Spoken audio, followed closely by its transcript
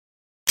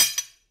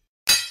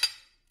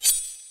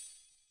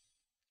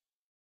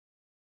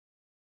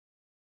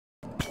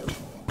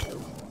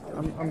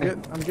I'm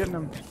getting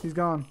him. He's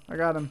gone. I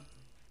got him.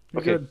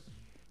 You're Okay. good.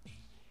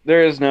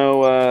 There is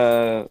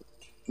no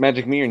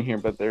magic mirror in here,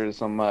 but there's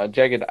some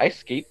jagged ice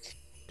skates.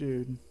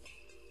 Dude.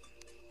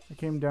 I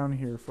came down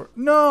here for...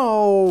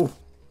 No!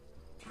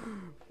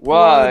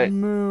 Blood What?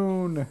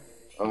 moon.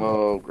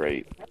 Oh,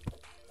 great.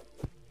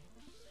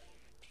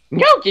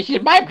 No, this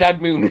is my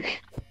blood moon.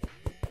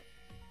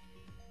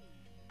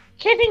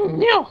 Kidding,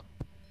 no.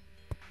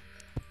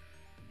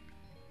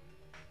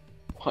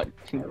 What?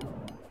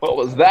 What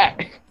was that?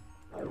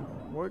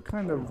 What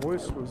kind of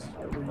voice were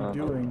you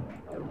doing?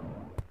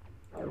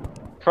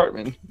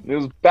 Cartman. It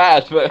was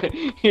bad, but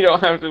you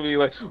don't have to be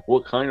like,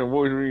 what kind of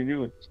voice were you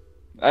doing?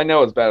 I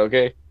know it's bad,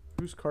 okay?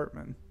 Who's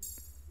Cartman?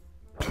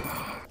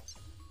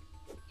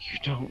 You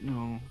don't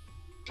know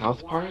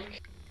South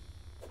Park?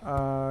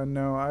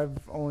 No, I've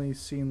only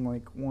seen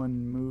like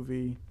one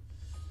movie.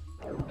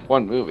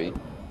 One movie.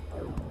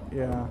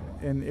 Yeah,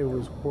 and it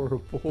was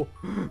horrible.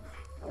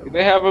 Do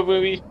they have a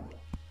movie?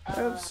 I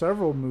have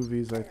several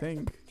movies, I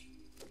think.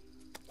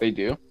 They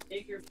do?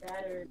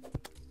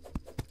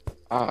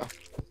 Ah,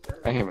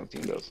 I haven't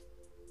seen those.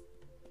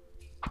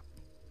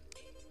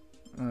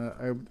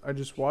 I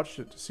just watched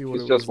it to see what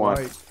It's it just was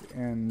one. like,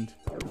 and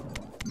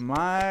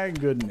my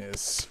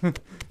goodness.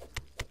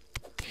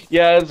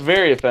 Yeah, it's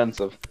very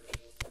offensive.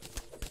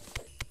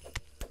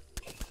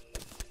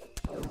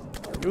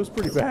 It was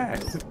pretty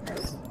bad.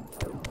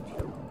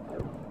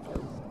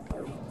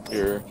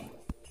 You're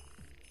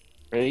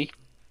ready?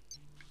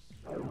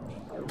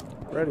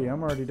 Ready,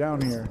 I'm already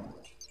down here.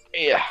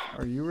 Yeah.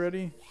 Are you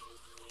ready?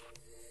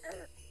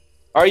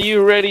 Are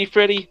you ready,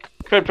 Freddy?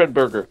 Fred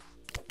Burger.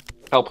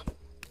 Help.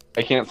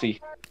 I can't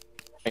see.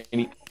 I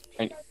need...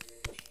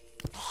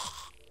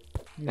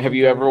 Have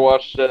you ever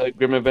watched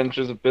Grim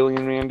Adventures of Billy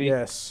and Mandy?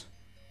 Yes.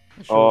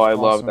 Oh, I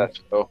love that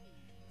show.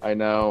 I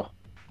know.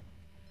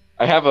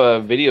 I have a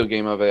video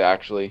game of it,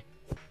 actually.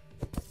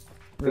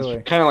 Really?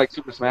 It's kind of like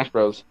Super Smash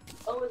Bros.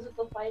 Oh, is it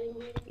the fighting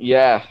game?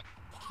 Yeah.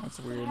 That's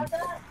weird.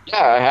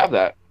 Yeah, I have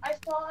that. I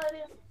saw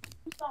it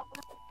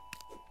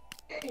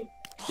in...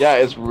 Yeah,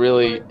 it's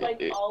really...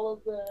 Like all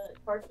of the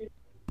cartoons,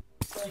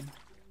 like,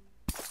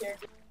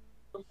 characters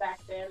back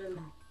then and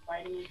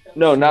fighting each other.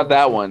 No, not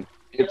that one.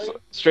 It's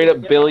straight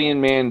up Billy and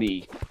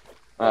Mandy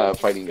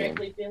fighting game.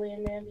 Strictly Billy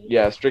and Mandy?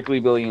 Yeah, strictly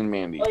Billy and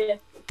Mandy. Oh, yeah,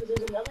 because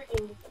there's another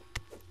game,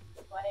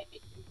 like,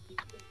 you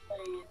can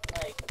play,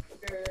 like,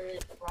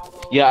 Spirit,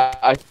 Bravo. Yeah,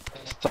 I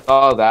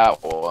saw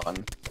that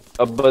one.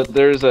 But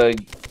there's a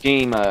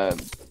game,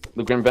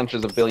 The Grim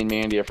Adventures of Billy and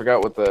Mandy. I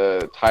forgot what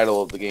the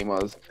title of the game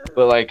was.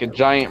 But, like, a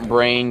giant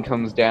brain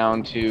comes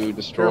down to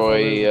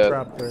destroy...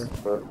 Careful, there's a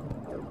trap there.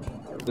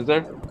 Is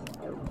there?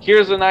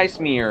 Here's an ice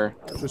mirror.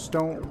 Just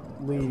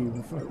don't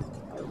leave.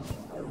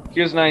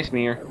 Here's an ice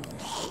mirror.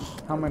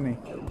 How many?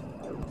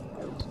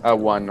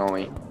 One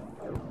only.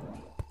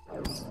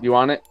 You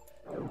want it?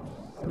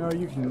 No,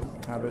 you can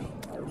have it.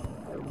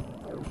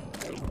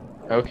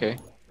 Okay.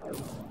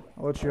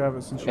 I'll let you have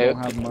it since you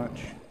don't have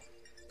much.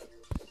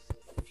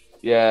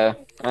 Yeah,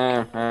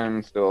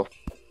 I'm still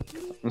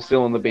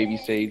in the baby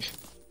stage.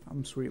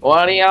 I'm sweet.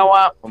 What do you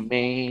want from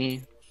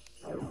me?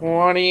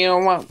 What do you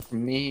want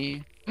from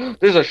me?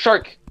 There's a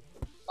shark.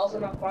 Also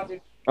not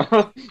sponsored.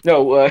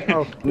 No.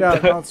 Oh, yeah,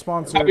 not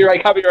sponsored.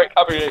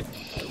 Copyright.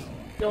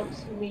 Don't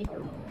sue me.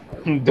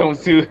 Don't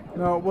sue.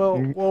 No, well,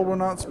 we're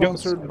not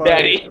sponsored by.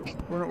 Daddy.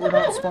 We're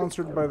not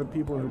sponsored by the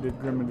people who did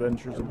Grim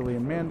Adventures of Billy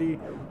and Mandy.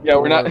 Yeah,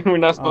 we're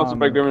not sponsored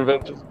by Grim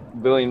Adventures,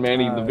 Billy and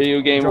Mandy, the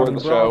video game or the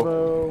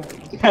show.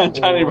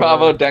 Johnny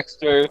Bravo,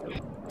 Dexter.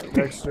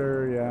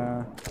 Dexter,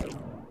 yeah.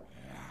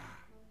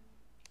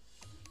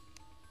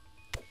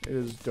 It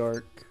is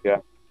dark.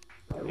 Yeah.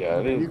 Yeah,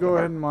 it is. You go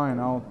ahead and mine.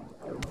 I'll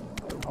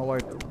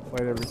light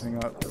everything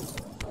up.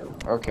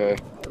 Okay.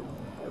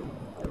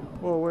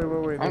 Whoa,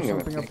 wait. There's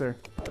something up there.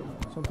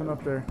 Something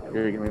up there.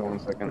 Here, give me 1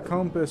 second. A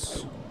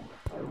compass.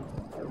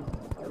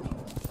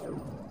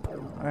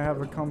 I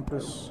have a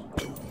compass.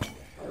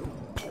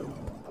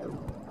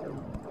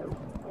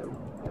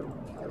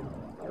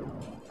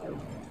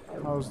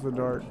 How's the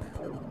dark?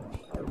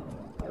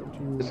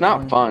 It's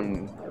not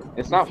fun.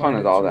 It's not fun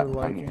at all. That fun.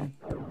 liking?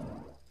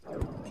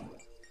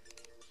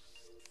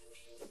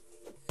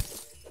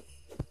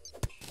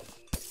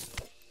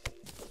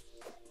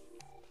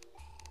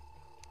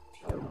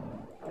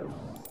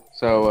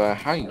 So,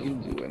 how you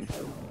doing?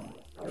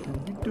 How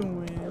you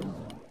doing?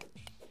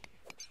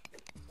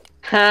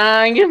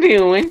 How you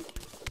doing?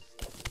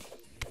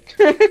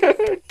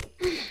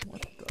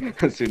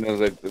 As soon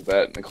as I did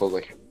that, Nicole's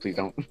like, please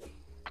don't.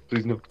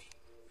 Please no.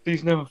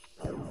 Please no.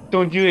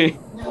 Don't do it.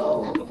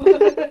 No.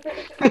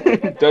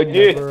 Don't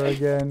do Never it.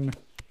 again.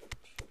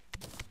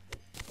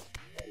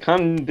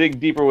 Come dig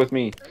deeper with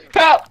me.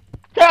 Help!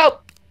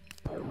 Help!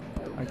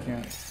 I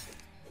can't.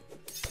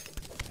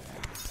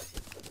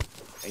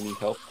 I need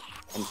help.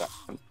 I'm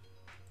done.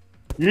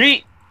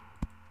 Yeet!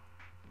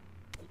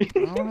 I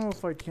don't know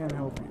if I can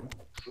help you.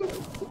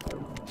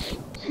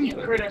 You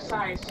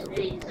criticize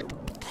me.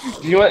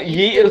 You know what?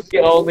 Yeet is the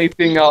only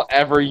thing I'll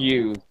ever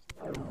use.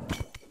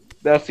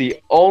 That's the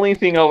only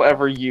thing I'll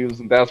ever use,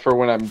 and that's for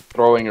when I'm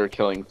throwing or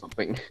killing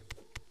something.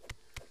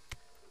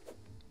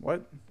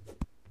 What?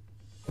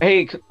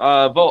 Hey,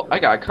 Vult, I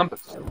got a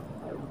compass.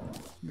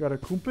 You got a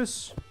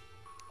compass?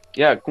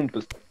 Yeah,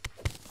 compass.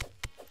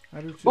 How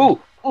did you... Ooh,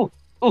 ooh,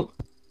 ooh.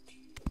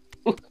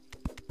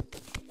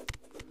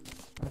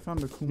 I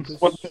found a compass.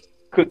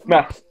 Good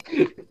math.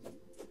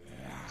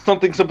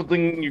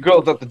 Something, your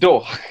girl's at the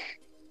door.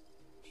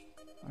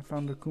 I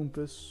found a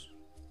compass.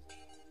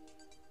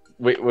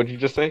 Wait, what did you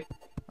just say?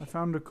 I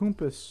found a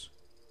compass.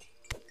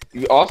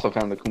 You also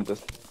found a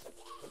compass.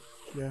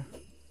 Yeah.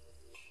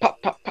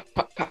 Pop, pop, pop,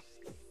 pop, pop.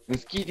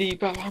 Skitty,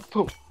 pop, pop,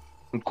 pop.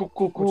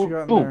 What you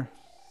got in Boom. there?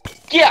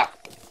 Yeah!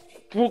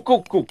 Boom,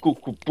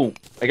 boom.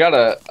 I got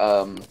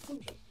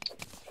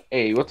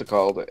what's it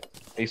called?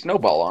 A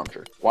snowball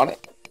launcher. Want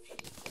it?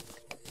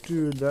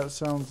 Dude, that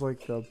sounds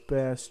like the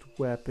best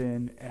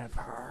weapon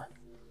ever.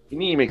 You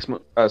need to make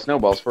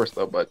snowballs first,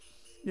 though, but...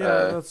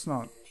 Yeah, that's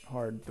not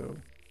hard, though.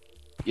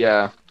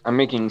 Yeah, I'm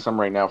making some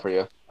right now for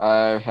you.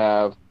 I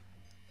have...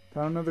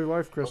 Found another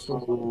life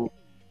crystal.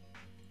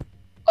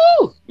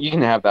 Oh! You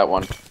can have that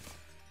one.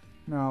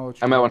 No, I'll let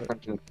you I'm at have it.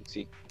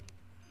 160.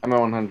 I'm at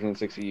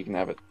 160, you can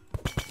have it.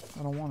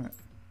 I don't want it.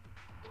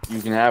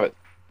 You can have it.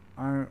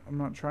 I'm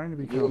not trying to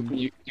become...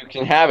 You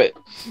can have it.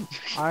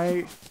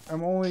 I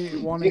am only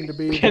wanting to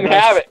be You the can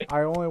best... have it.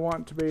 I only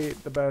want to be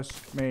the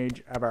best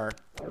mage ever.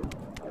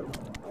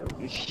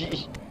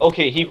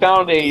 He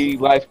found a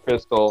life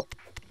crystal,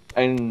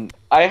 and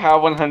I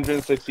have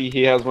 160,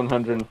 he has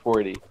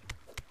 140.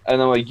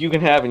 And I'm like, you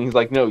can have it, and he's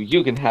like, no,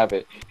 you can have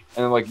it.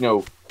 And I'm like,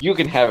 no, you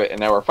can have it, and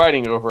now we're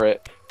fighting over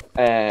it.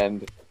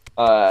 And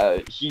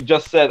he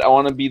just said, I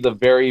want to be the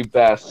very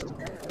best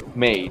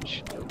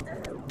mage.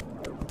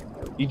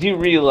 You do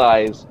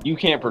realize you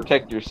can't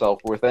protect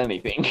yourself with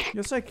anything.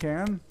 Yes, I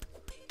can.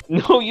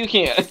 No, you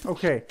can't.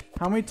 Okay,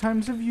 how many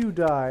times have you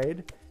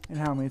died, and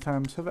how many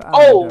times have I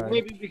died?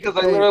 Maybe because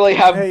I literally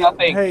have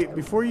nothing. Hey,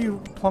 before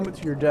you plummet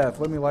to your death,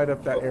 let me light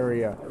up that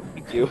area.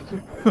 Thank you.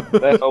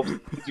 That helps.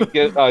 Did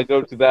you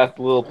go to that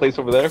little place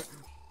over there?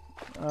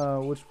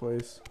 Which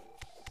place?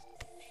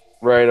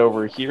 Right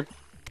over here.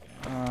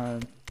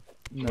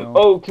 No.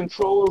 Oh,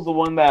 control is the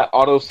one that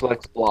auto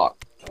selects block.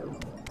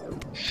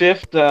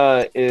 Shift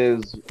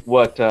is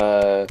what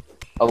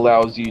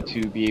allows you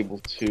to be able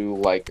to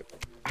like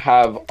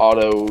have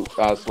auto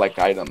select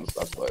items.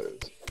 That's what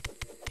it is.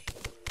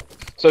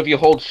 So if you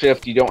hold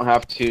shift, you don't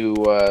have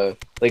to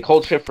like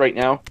hold shift right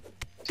now.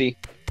 See?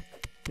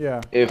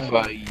 Yeah. If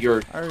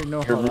your I already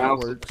know your how mouse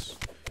that works.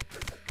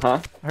 Huh?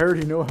 I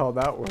already know how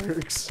that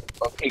works.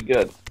 Okay,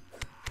 good.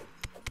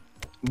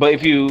 But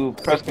if you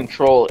press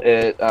control,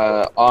 it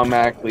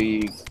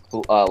automatically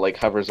like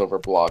hovers over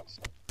blocks.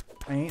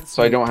 I ain't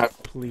So I don't have.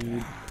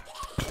 plebe.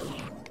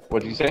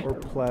 What'd you say? Or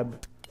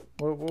pleb.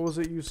 What was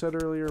it you said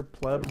earlier?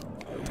 Pleb?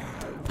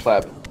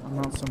 Pleb. I'm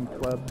not some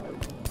pleb.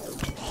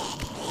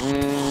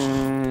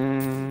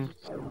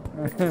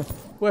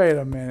 Wait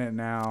a minute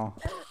now.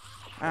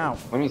 Ow.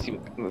 Let me see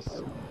what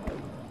this.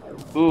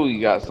 Ooh,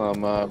 you got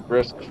some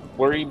brisk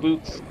flurry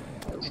boots.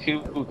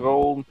 2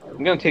 gold.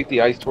 I'm gonna take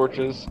the ice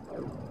torches.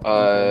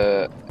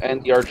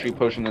 And the archery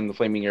potion and the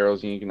flaming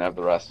arrows, and you can have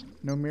the rest.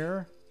 No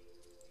mirror?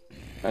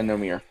 And no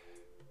mirror.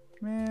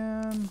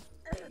 Man.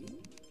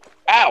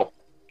 Ow!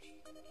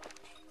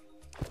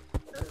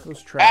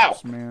 Those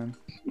traps, Ow! man.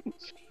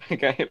 I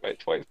got hit by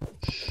twice.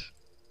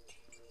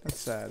 That's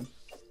sad.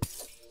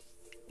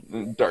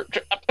 Dart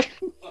trap.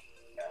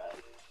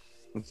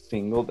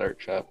 Single dart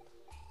trap.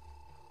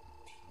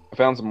 I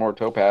found some more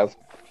topaz.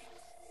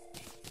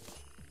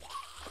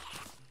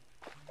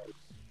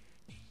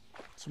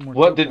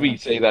 What did we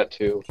say that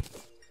to?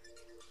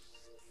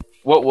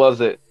 What was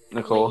it,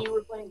 Nicole? When you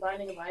were playing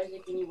Binding of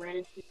Isaac and you ran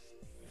into...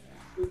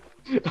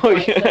 Oh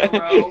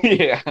yeah,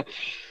 yeah.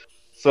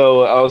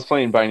 So I was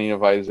playing Binding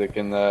of Isaac,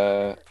 and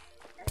I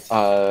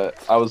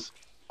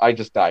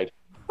just died.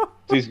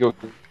 Please go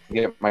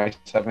get my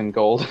 7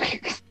 gold.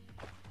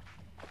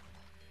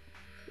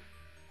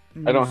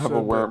 I don't have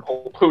a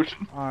wormhole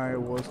potion. I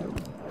wasn't.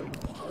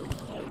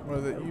 Or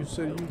that you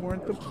said you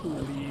weren't the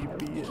plebeian.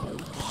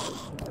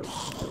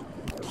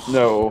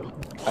 No,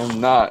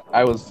 I'm not.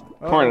 I was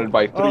cornered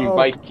by 3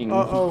 Vikings.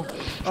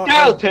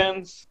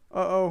 Skeletons!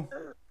 Uh-oh.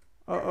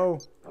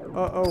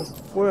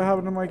 What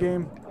happened to my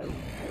game?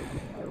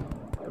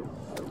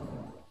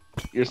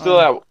 You're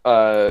still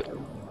at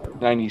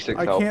 96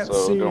 I health, can't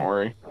so see. don't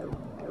worry.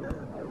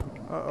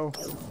 Oh,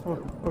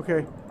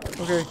 okay.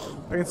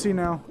 I can see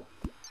now.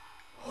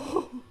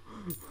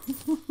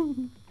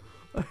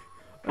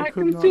 I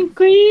can see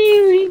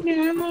clearly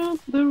now.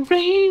 The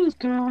rain is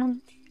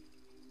gone.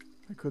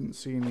 I couldn't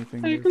see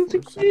anything. I can see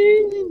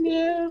clearly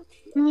now.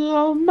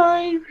 All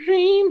my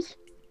dreams.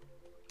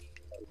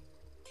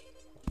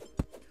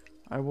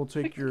 I will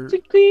take your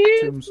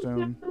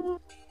tombstone.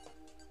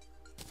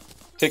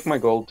 Take my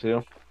gold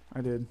too.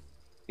 I did.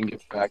 You can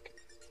get back.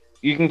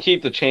 You can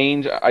keep the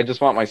change. I just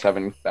want my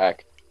 7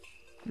 back.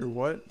 Your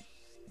what?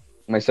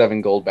 My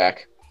 7 gold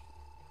back.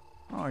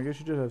 Oh, I guess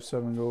you did have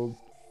 7 gold.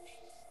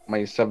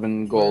 my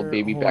 7 gold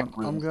baby Hold back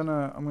on. rooms.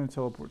 I'm gonna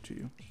teleport to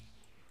you.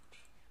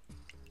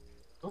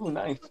 Oh,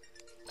 nice.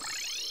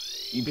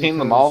 You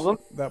painted them all of them?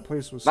 That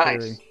place was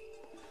Nice. scary.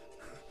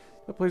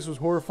 That place was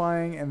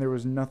horrifying, and there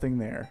was nothing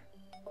there.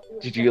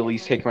 Did you at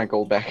least take my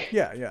gold back?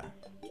 Yeah, yeah.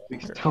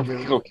 Please Here, tell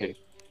me. Okay.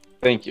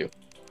 Thank you.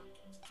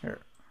 Here.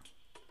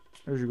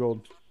 There's your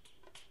gold.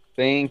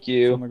 Thank It's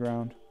you. on the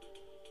ground.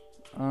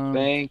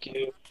 Thank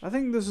you. I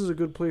think this is a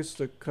good place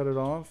to cut it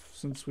off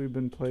since we've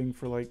been playing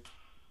for like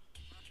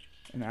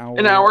an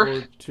hour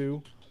or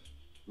 2.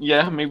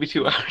 Yeah, maybe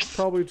 2 hours.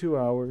 Probably 2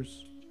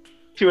 hours.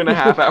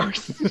 2.5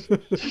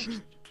 hours.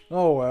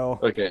 Oh well.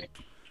 Okay.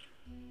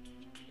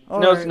 All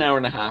no, right. it's an hour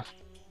and a half.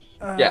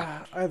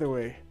 Yeah. Either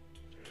way.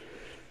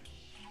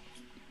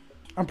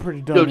 I'm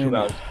pretty done. Go 2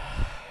 hours.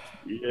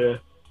 Yeah.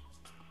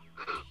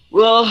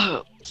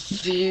 Well,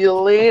 see you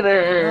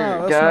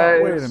later,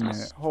 guys. Wait a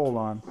minute. Hold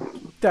on.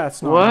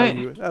 That's not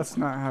what? That's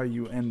not how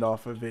you end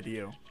off a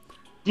video.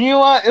 You know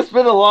what? It's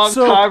been a long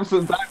time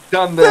since I've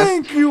done this.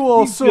 Thank you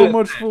all so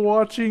much for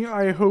watching.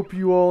 I hope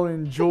you all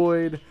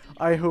enjoyed.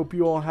 I hope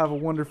you all have a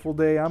wonderful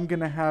day. I'm going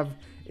to have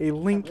a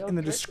link in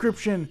the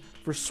description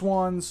for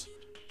Swan's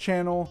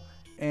channel.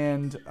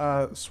 And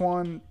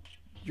Swan,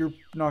 you're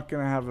not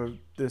going to have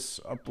this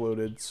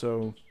uploaded,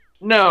 so...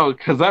 No,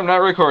 because I'm not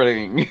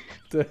recording.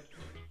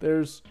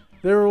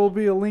 There will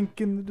be a link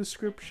in the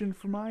description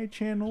for my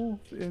channel.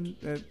 And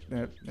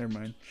never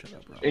mind. Shut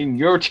up, bro. In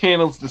your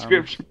channel's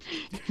description.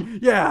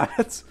 Yeah,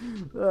 that's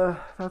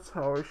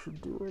how I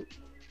should do it.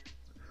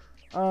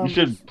 You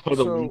should put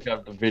a link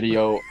of the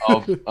video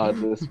of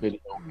this video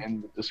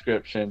in the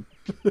description.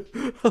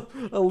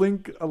 a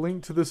link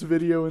to this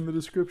video in the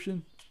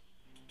description.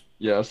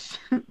 Yes.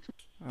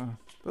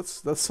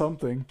 That's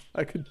something.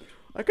 I could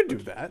do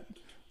that.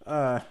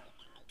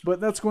 But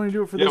that's going to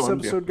do it for this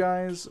episode,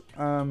 guys.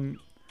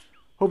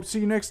 Hope to see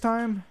you next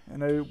time,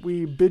 and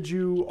we bid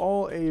you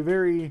all a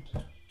very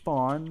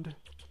fond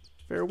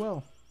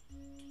farewell.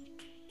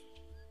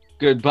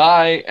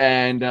 Goodbye,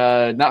 and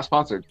not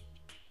sponsored.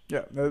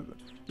 Yeah,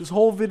 this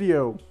whole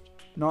video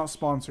not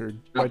sponsored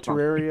by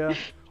Terraria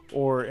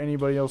or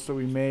anybody else that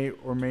we may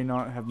or may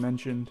not have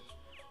mentioned.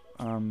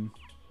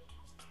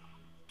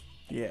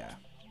 Yeah.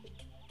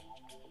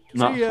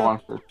 Not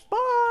sponsored.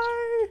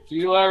 Bye. See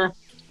you later.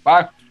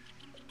 Bye.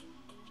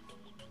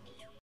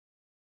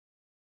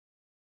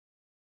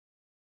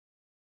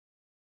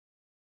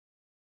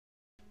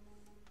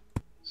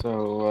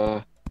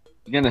 So,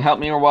 you gonna help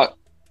me or what?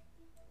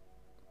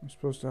 I'm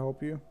supposed to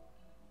help you?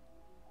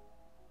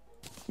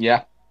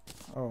 Yeah.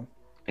 Oh.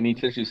 I need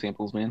tissue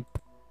samples, man.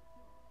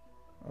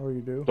 Oh,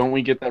 you do? Don't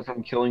we get that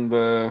from killing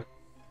the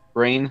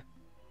brain?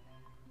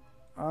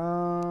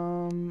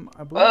 I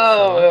believe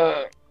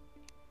so.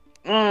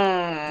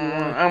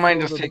 I might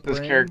just take this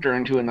character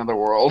into another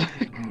world.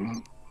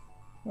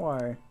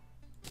 Why?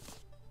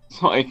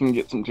 So I can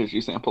get some tissue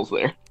samples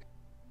there.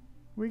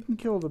 We can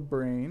kill the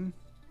brain.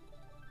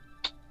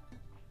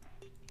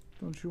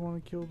 Don't you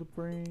want to kill the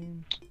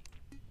brain?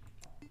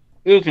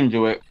 You can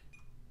do it.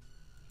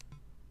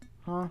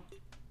 Huh?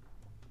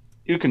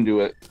 You can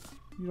do it.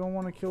 You don't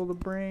want to kill the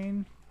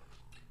brain?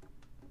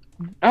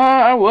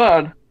 I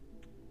would.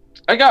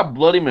 I got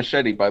bloody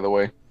machete, by the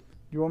way.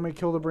 You want me to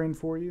kill the brain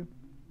for you?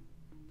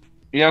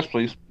 Yes,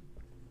 please.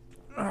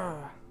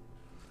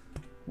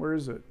 Where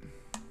is it?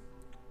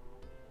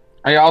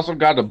 I also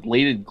got a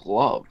bladed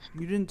glove.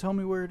 You didn't tell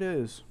me where it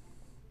is.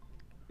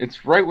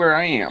 It's right where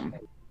I am.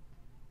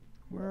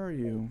 Where are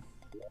you?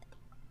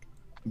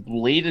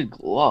 Bladed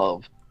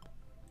glove.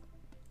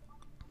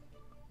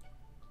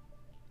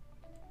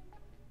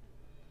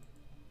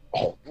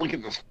 Oh, look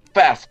at this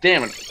fast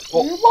damage.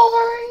 Oh. You're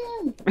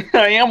Wolverine!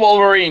 I am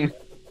Wolverine!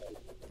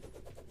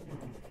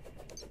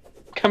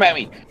 Come at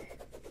me!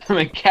 I'm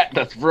a cat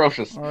that's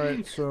ferocious.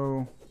 Alright,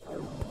 so...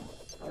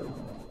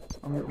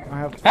 I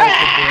have to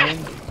fight the brain.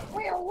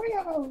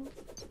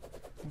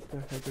 What the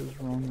heck is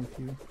wrong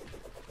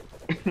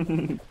with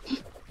you?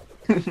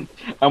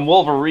 I'm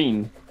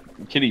Wolverine.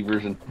 Kitty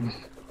version.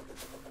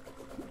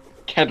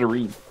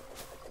 Katarine.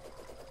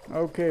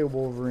 Okay,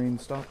 Wolverine,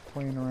 stop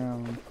playing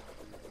around.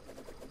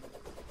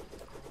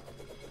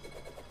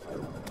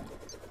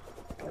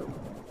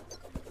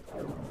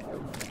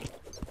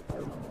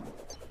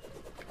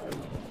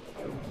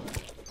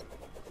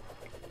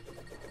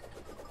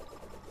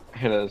 I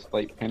had a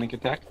slight panic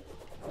attack.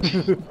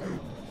 I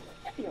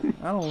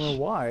don't know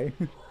why.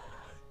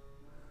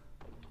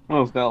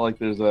 Well, it's not like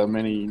there's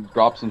many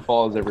drops and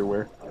falls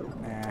everywhere.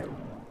 Nah.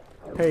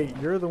 Hey,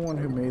 you're the one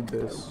who made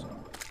this.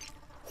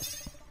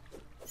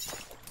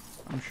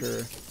 I'm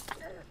sure.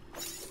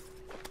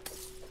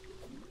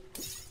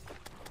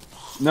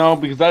 No,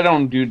 because I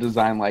don't do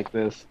design like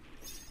this.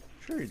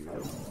 Sure you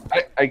do.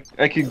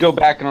 I could go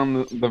back on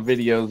the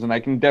videos and I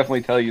can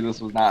definitely tell you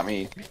this was not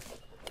me.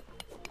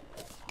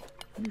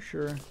 You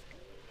sure?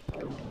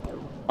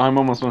 I'm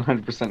almost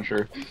 100%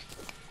 sure.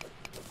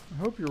 I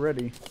hope you're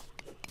ready.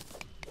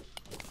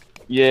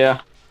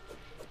 Yeah.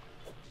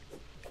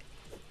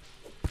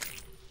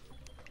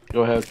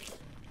 Go ahead.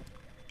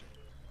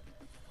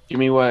 Give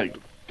me what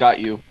got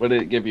you. What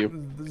did it give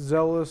you?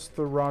 Zealous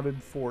the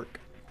Rotted Fork.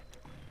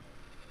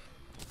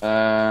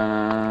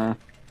 How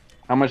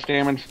much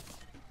damage?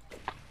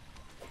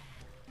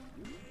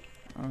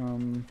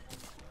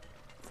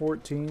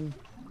 14.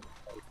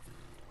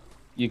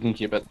 You can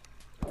keep it.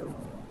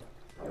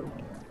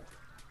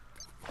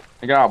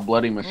 I got a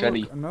bloody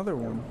machete. Look, another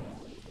one.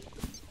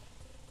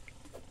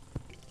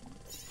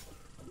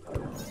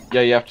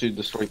 Yeah, you have to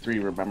destroy 3,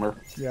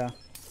 remember? Yeah.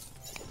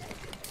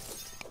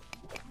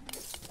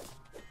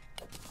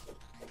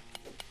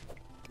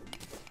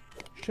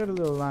 Shed a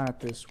little light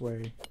this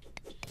way.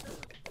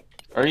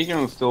 Are you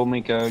gonna still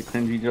make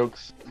cringy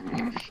jokes?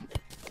 What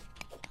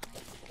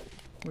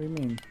do you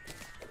mean?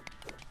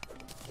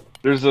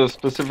 There's a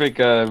specific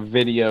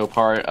video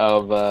part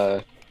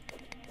of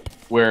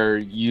where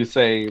you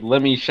say,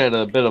 "Let me shed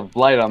a bit of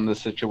light on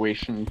this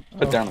situation."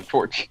 Put down a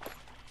torch.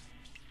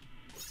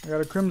 I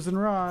got a crimson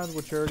rod,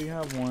 which I already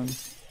have one.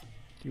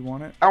 Do you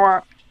want it? I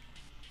want.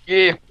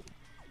 Yeah.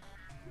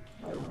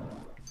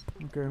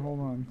 Okay, hold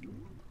on.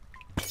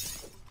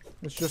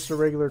 It's just a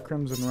regular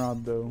crimson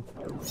rod, though.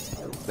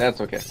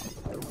 That's okay.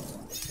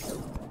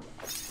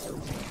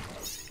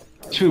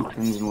 2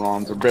 crimson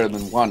rods are better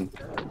than 1.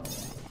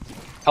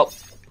 Help.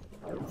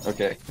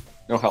 Okay.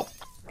 No help.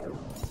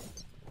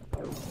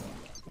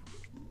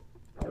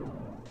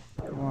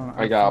 Hold on,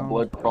 I got a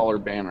blood crawler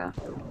banner.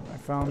 I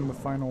found the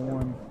final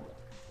one.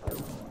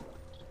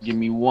 Give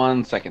me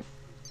 1 second.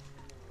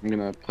 I'm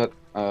gonna put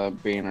a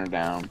banner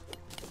down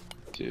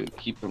to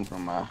keep them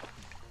from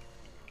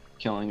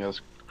killing us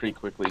pretty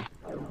quickly.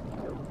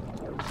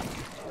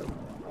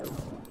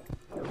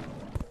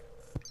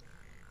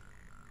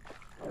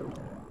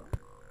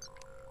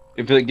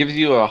 If it gives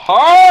you a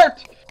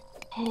heart,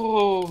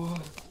 oh,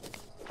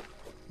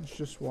 It's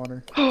just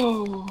water.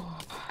 oh,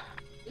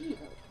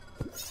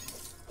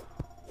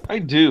 I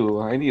do.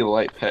 I need a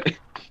light pet.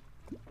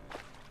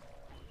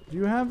 Do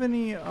you have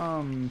any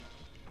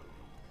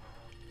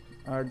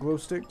glow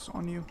sticks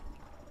on you?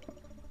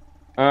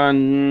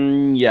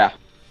 Yeah.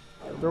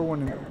 Throw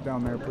one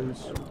down there,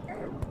 please.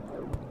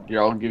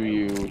 Here, I'll give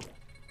you.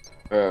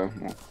 Well,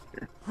 here.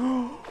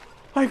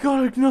 I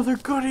got another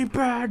goodie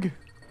bag.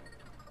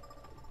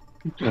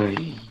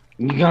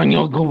 You got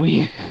your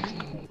goodie.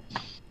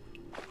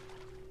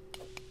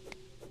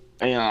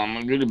 I am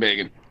a goodie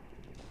bag.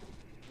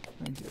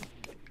 Thank you.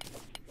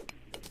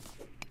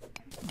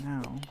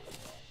 Now,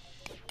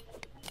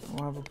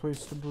 we'll have a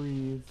place to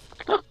breathe.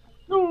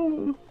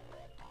 No.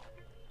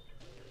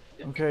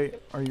 Okay,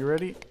 are you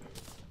ready?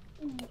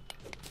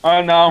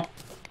 No.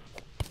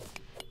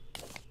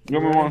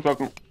 Give me 1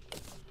 second.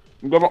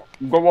 Go walk.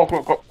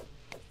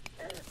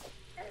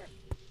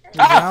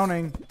 You're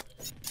drowning.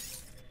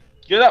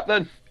 Get up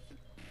then.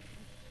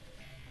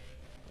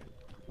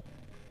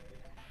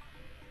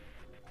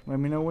 Let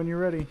me know when you're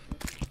ready.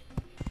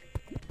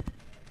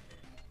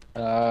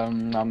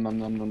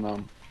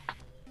 Nom.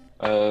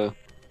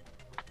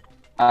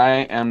 I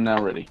am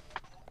now ready.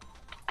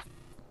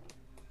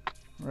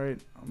 Right,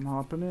 I'm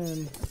hopping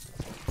in.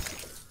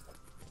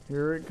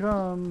 Here it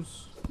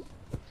comes.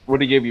 What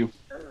did he give you?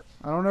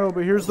 I don't know,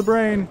 but here's the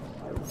brain.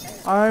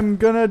 I'm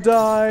gonna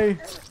die.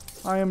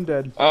 I am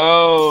dead.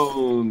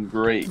 Oh,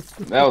 great.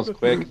 That was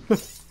quick.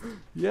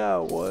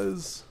 Yeah, it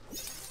was.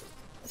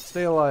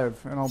 Stay alive,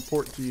 and I'll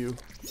port to you.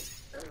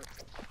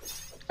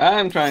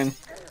 I'm trying.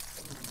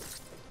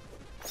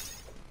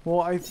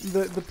 Well,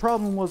 the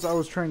problem was I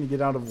was trying to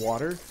get out of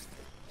water,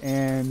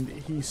 and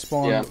he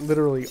spawned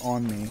literally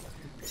on me.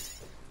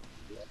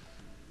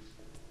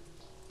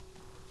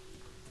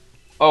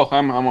 Oh,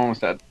 I'm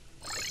almost dead.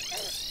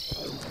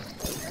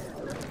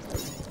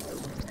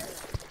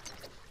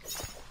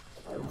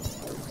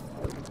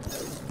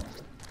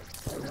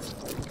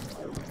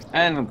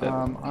 And I'm dead.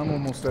 I'm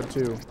almost dead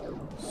too.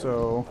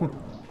 So.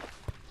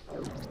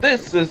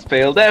 This is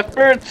failed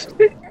efforts.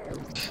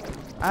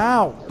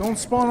 Ow! Don't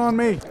spawn on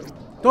me!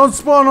 Don't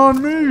spawn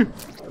on me!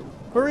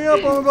 Hurry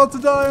up! I'm about to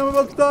die! I'm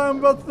about to die! I'm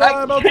about to die!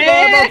 I'm about to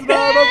die! I'm about to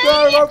die!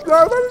 I'm about to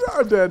die! I'm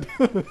about to die!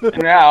 I'm dead.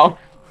 Now.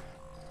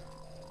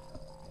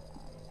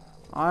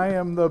 I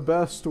am the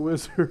best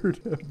wizard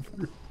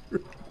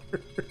ever.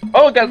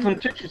 Oh, I got some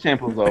tissue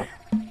samples though.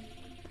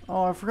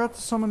 Oh, I forgot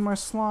to summon my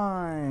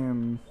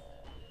slime.